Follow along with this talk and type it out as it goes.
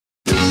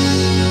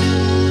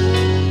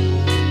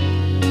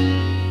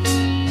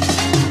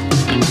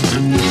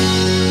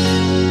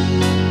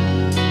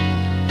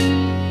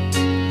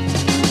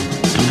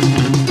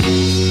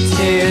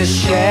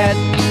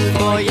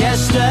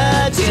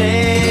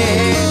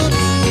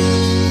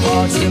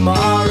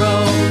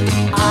tomorrow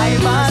I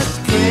must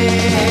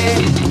pray.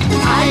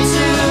 I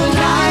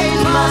tonight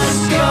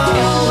must go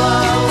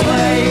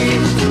away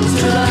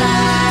to the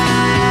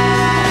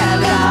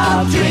land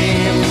of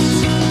dreams.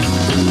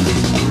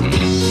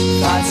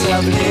 Thoughts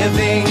of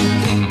living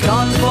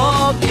gone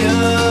for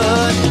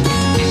good.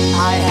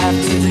 I have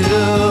to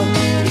do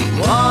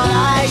what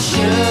I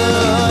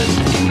should.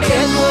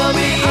 It will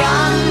be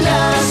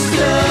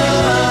understood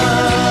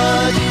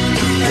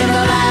in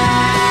the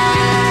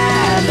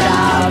land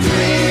of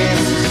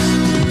dreams.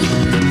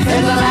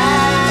 In the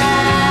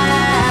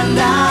land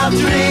of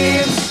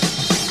dreams.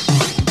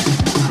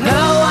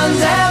 No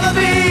one's ever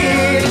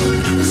been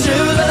to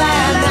the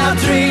land of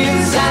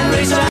dreams and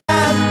returned.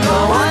 No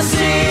one's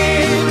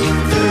seen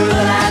through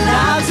the land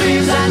of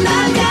dreams and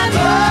none get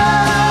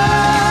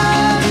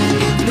burned.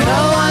 No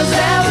one's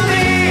ever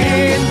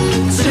been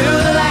to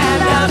the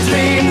land of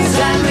dreams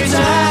and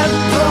returned.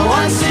 No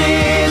one's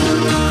seen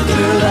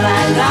through the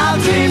land of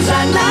dreams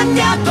and none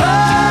get burned.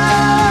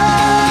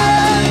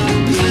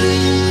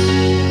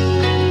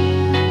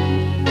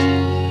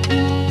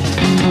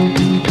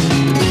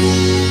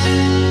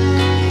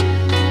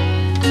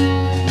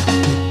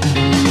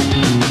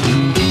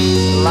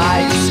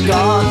 Life's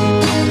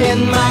gone in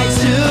my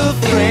two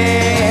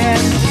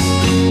friends.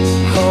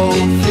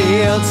 Whole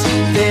fields,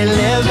 they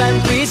live and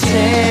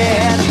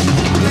pretend.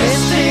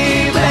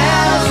 Misty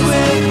bells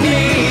with me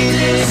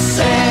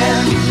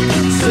descend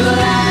to the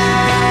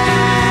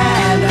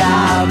land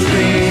of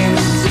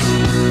dreams.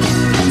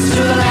 To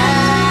the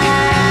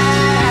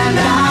land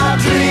of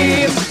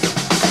dreams.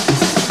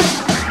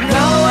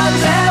 No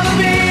one's ever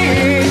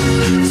been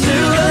to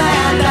the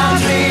land of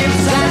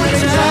dreams and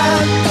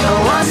returned. No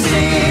one's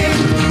seen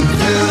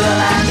through the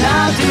land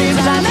of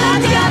dreams and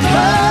none get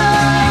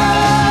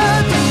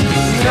burned.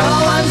 No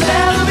one's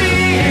ever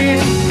been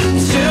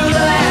to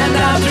the land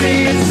of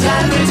dreams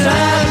and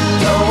returned.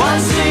 No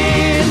one's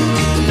seen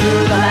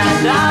through the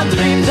land of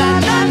dreams and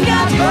none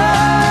get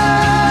burned.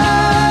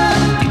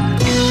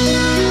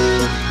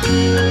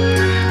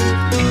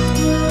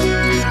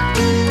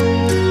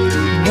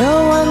 No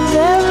one's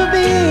ever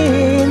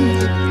been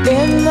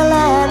in the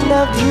land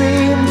of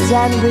dreams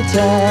and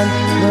returned.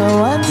 No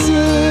one's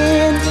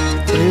seen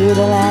through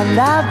the land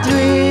of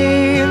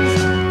dreams